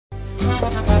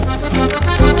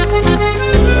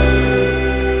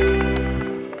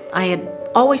I had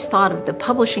always thought of the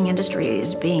publishing industry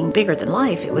as being bigger than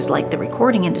life. It was like the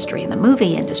recording industry and the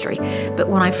movie industry. But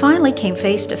when I finally came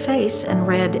face to face and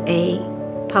read a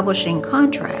publishing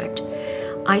contract,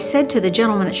 I said to the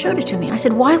gentleman that showed it to me, I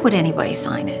said, "Why would anybody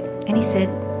sign it?" And he said,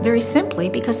 "Very simply,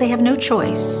 because they have no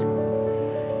choice."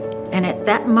 And at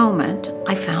that moment,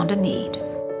 I found a need.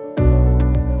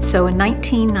 So in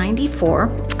 1994,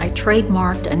 I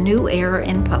trademarked a new era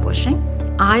in publishing.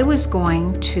 I was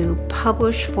going to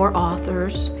publish for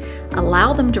authors,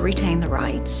 allow them to retain the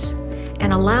rights,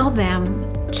 and allow them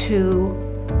to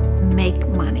make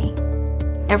money.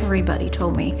 Everybody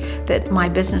told me that my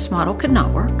business model could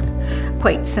not work,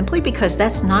 quite simply because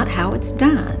that's not how it's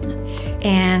done.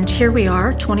 And here we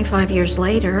are, 25 years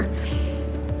later,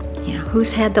 you know,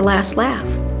 who's had the last laugh?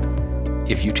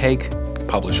 If you take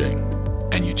publishing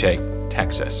and you take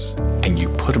Texas and you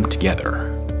put them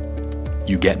together,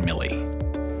 you get Milli.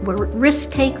 We're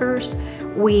risk takers,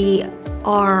 we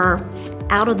are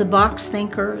out-of-the-box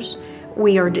thinkers,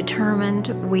 we are determined,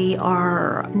 we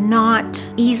are not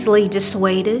easily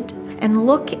dissuaded. And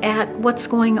look at what's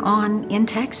going on in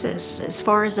Texas as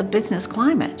far as a business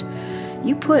climate.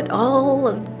 You put all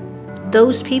of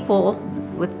those people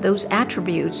with those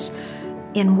attributes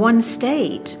in one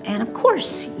state, and of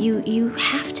course you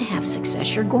have to have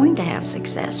success, you're going to have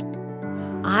success.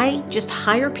 I just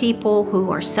hire people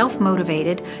who are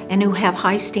self-motivated and who have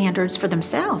high standards for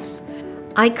themselves.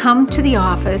 I come to the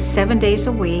office 7 days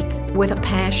a week with a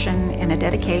passion and a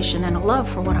dedication and a love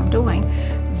for what I'm doing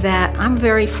that I'm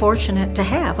very fortunate to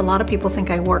have. A lot of people think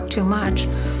I work too much,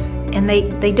 and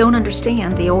they don't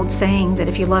understand the old saying that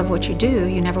if you love what you do,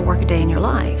 you never work a day in your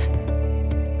life.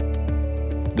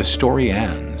 The story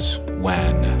ends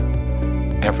when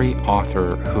every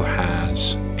author who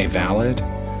has a valid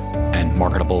and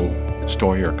marketable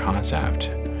story or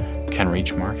concept can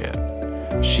reach market.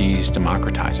 She's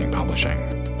democratizing publishing.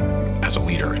 As a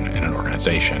leader in an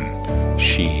organization,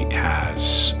 she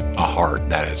has a heart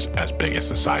that is as big as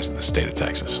the size of the state of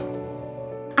Texas.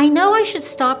 I know I should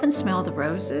stop and smell the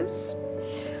roses,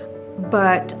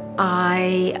 but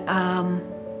I'm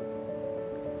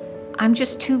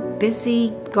just too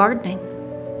busy gardening.